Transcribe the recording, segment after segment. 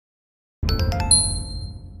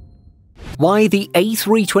Why the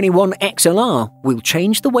A321XLR will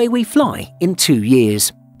change the way we fly in 2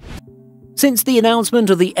 years. Since the announcement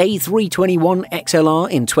of the A321XLR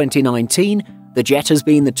in 2019, the jet has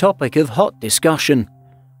been the topic of hot discussion.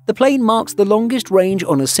 The plane marks the longest range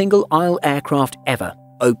on a single-aisle aircraft ever,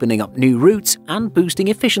 opening up new routes and boosting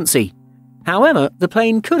efficiency. However, the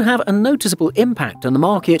plane could have a noticeable impact on the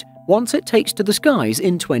market once it takes to the skies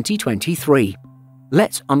in 2023.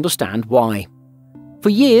 Let's understand why. For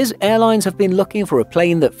years, airlines have been looking for a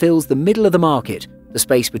plane that fills the middle of the market, the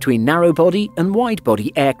space between narrow-body and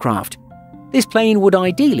wide-body aircraft. This plane would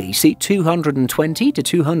ideally seat 220 to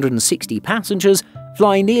 260 passengers,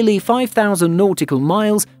 fly nearly 5,000 nautical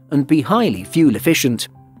miles, and be highly fuel-efficient.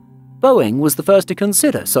 Boeing was the first to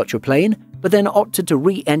consider such a plane, but then opted to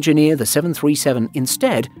re-engineer the 737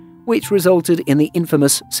 instead, which resulted in the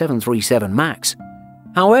infamous 737 MAX.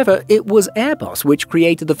 However, it was Airbus which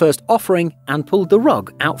created the first offering and pulled the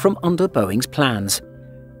rug out from under Boeing's plans.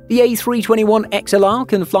 The A321XLR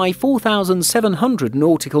can fly 4,700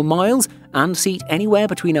 nautical miles and seat anywhere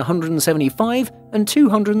between 175 and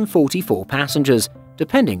 244 passengers,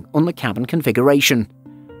 depending on the cabin configuration.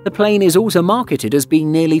 The plane is also marketed as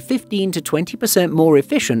being nearly 15 to 20% more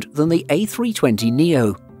efficient than the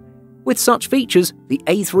A320neo. With such features, the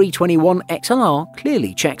A321XLR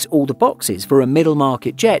clearly checks all the boxes for a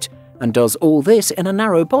middle-market jet and does all this in a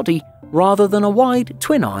narrow body rather than a wide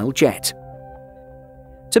twin-aisle jet.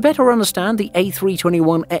 To better understand the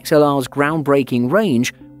A321XLR's groundbreaking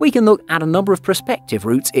range, we can look at a number of prospective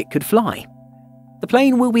routes it could fly. The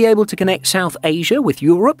plane will be able to connect South Asia with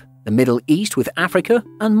Europe, the Middle East with Africa,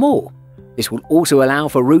 and more. This will also allow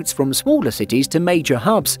for routes from smaller cities to major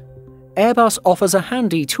hubs. Airbus offers a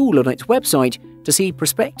handy tool on its website to see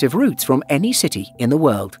prospective routes from any city in the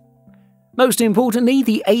world. Most importantly,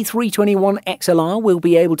 the A321XLR will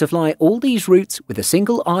be able to fly all these routes with a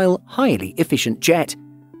single-aisle, highly efficient jet.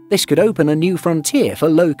 This could open a new frontier for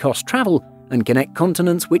low-cost travel and connect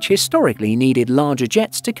continents which historically needed larger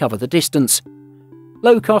jets to cover the distance.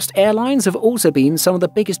 Low-cost airlines have also been some of the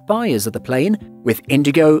biggest buyers of the plane, with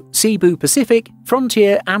Indigo, Cebu Pacific,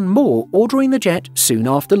 Frontier and more ordering the jet soon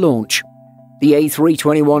after launch. The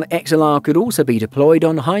A321XLR could also be deployed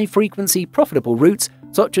on high-frequency profitable routes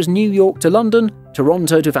such as New York to London,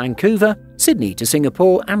 Toronto to Vancouver, Sydney to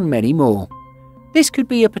Singapore and many more. This could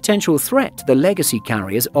be a potential threat to the legacy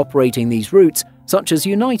carriers operating these routes, such as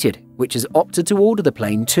United, which has opted to order the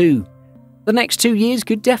plane too. The next 2 years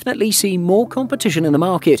could definitely see more competition in the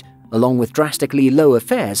market, along with drastically lower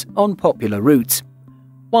fares on popular routes.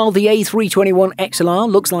 While the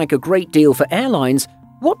A321XLR looks like a great deal for airlines,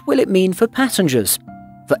 what will it mean for passengers?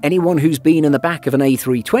 For anyone who's been in the back of an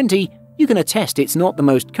A320, you can attest it's not the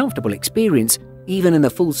most comfortable experience, even in a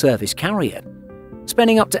full-service carrier.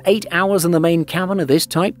 Spending up to 8 hours in the main cabin of this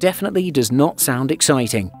type definitely does not sound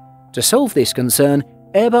exciting. To solve this concern,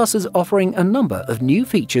 Airbus is offering a number of new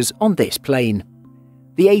features on this plane.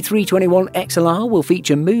 The A321XLR will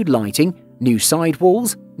feature mood lighting, new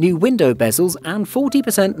sidewalls, new window bezels and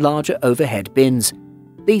 40% larger overhead bins.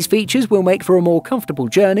 These features will make for a more comfortable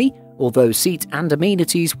journey, although seats and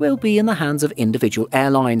amenities will be in the hands of individual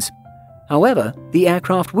airlines. However, the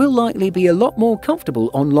aircraft will likely be a lot more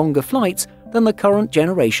comfortable on longer flights than the current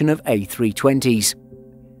generation of A320s.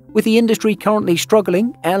 With the industry currently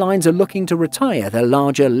struggling, airlines are looking to retire their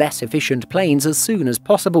larger, less efficient planes as soon as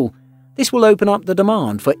possible. This will open up the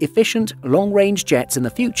demand for efficient, long-range jets in the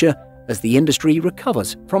future as the industry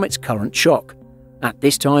recovers from its current shock. At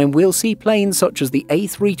this time, we'll see planes such as the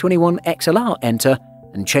A321XLR enter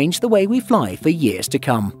and change the way we fly for years to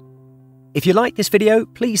come. If you like this video,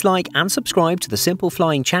 please like and subscribe to the Simple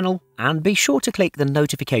Flying channel and be sure to click the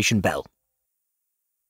notification bell.